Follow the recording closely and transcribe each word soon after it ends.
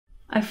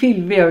I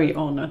feel very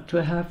honored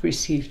to have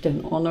received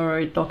an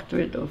honorary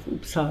doctorate of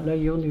Uppsala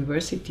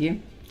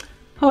University.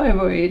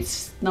 However,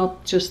 it's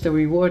not just a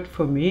reward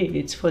for me,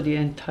 it's for the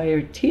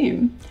entire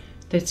team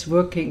that's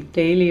working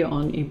daily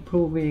on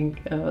improving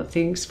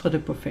things for the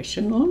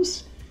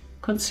professionals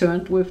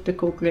concerned with the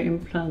cochlear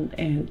implant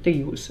and the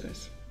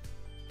users.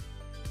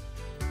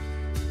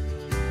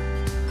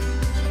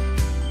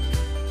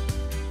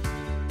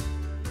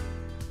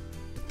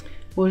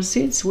 Well,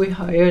 since we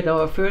hired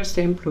our first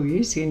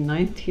employees in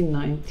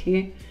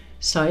 1990,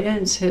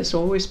 science has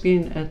always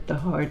been at the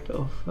heart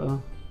of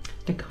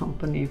the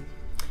company.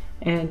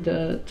 And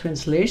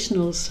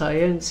translational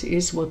science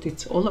is what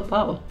it's all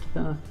about.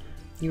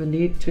 You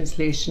need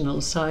translational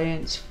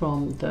science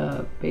from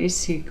the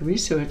basic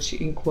research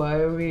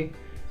inquiry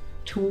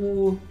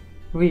to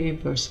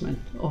reimbursement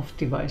of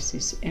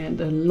devices and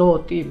a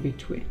lot in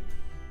between.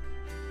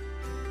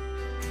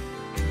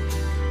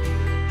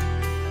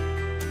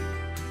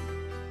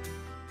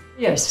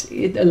 Yes,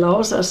 it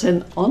allows us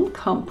an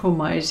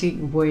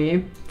uncompromising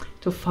way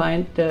to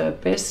find the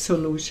best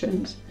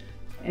solutions,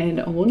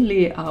 and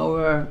only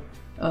our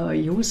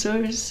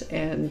users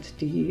and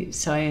the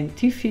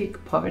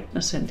scientific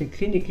partners and the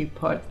clinical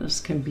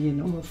partners can be in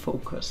our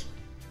focus.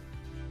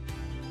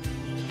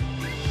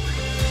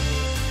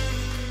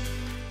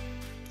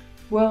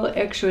 Well,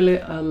 actually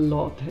a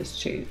lot has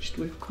changed.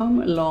 We've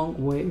come a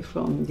long way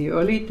from the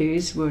early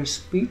days where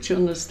speech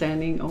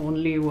understanding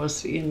only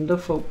was in the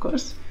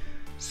focus.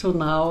 So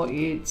now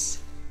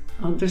it's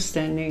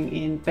understanding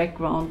in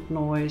background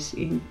noise,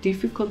 in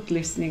difficult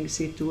listening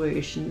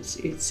situations,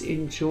 it's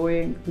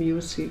enjoying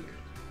music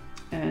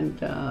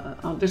and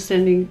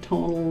understanding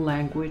tonal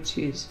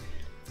languages.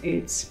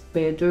 It's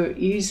better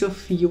ease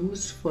of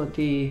use for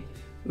the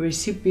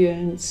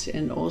recipients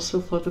and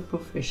also for the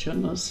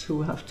professionals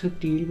who have to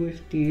deal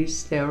with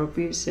these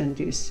therapies and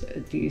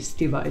these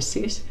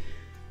devices.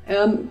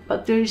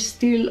 But there is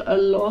still a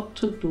lot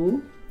to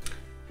do,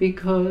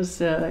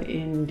 because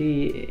in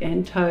the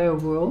entire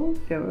world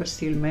there are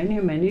still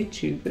many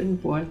children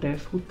born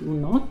deaf who do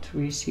not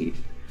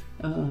receive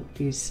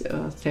this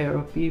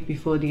therapy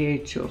before the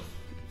age of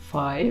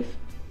 5.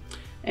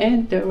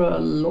 And there are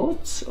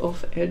lots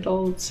of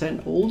adults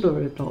and older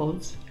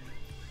adults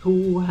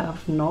who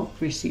have not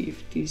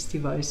received these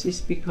devices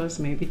because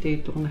maybe they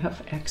don't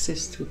have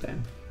access to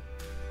them.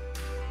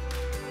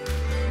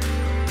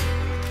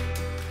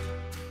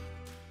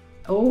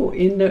 Oh,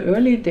 in the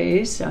early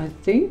days, I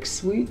think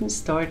Sweden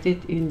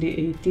started in the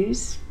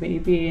 80s,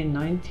 maybe in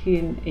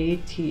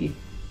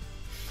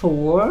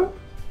 1984,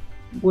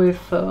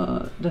 with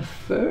the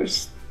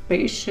first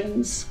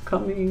patients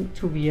coming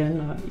to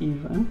Vienna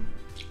even,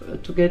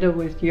 together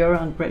with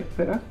Göran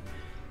Bredberg.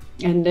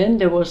 And then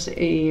there was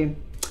a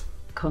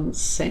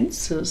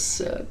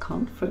consensus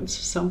conference,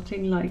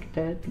 something like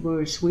that,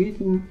 where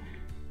Sweden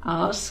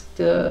asked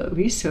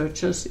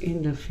researchers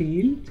in the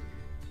field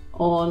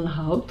on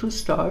how to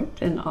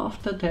start, and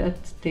after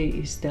that they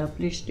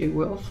established a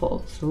well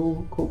thought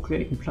through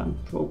cochlear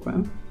implant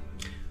program.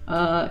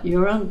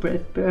 Göran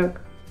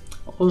Bredberg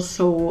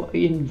also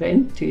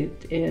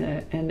invented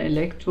an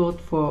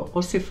electrode for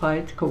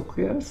ossified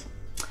cochlears,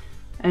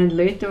 and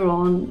later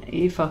on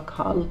Eva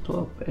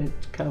Karltorp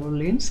at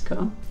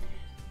Karolinska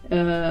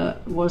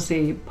was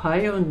a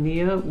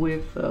pioneer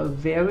with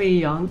very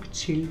young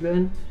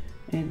children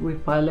and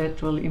with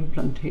bilateral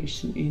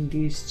implantation in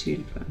these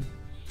children.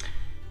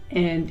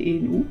 And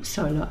in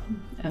Uppsala,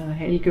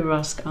 Helge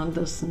Rask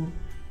Andersen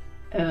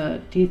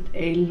did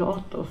a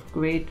lot of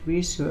great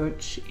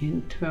research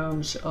in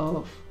terms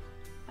of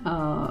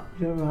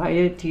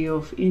variety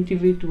of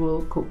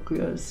individual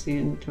cochlears,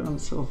 in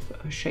terms of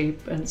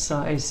shape and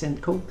size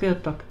and cochlear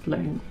duct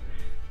length,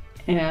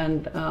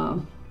 and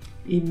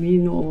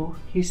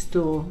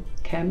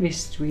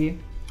immunohistochemistry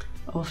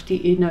of the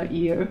inner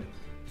ear,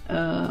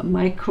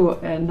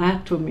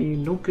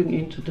 microanatomy, looking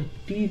into the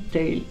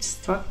detailed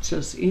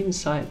structures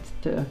inside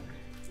the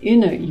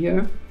inner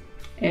ear,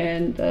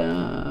 and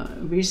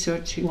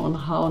researching on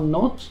how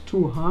not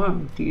to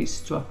harm these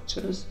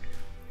structures,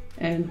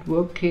 and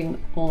working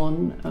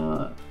on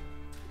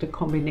the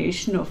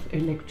combination of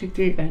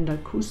electrical and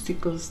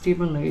acoustical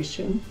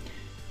stimulation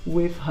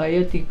with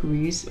higher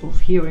degrees of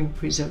hearing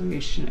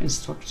preservation and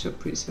structure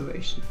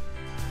preservation.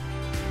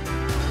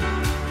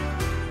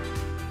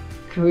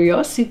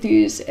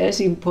 Curiosity is as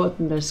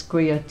important as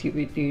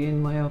creativity, in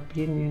my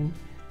opinion,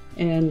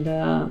 and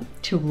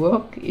to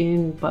work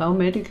in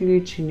biomedical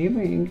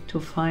engineering to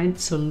find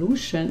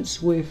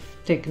solutions with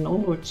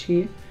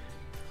technology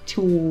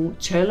to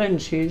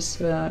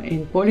challenges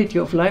in quality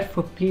of life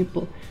for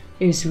people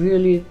is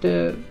really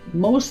the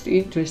most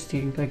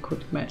interesting I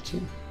could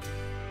imagine.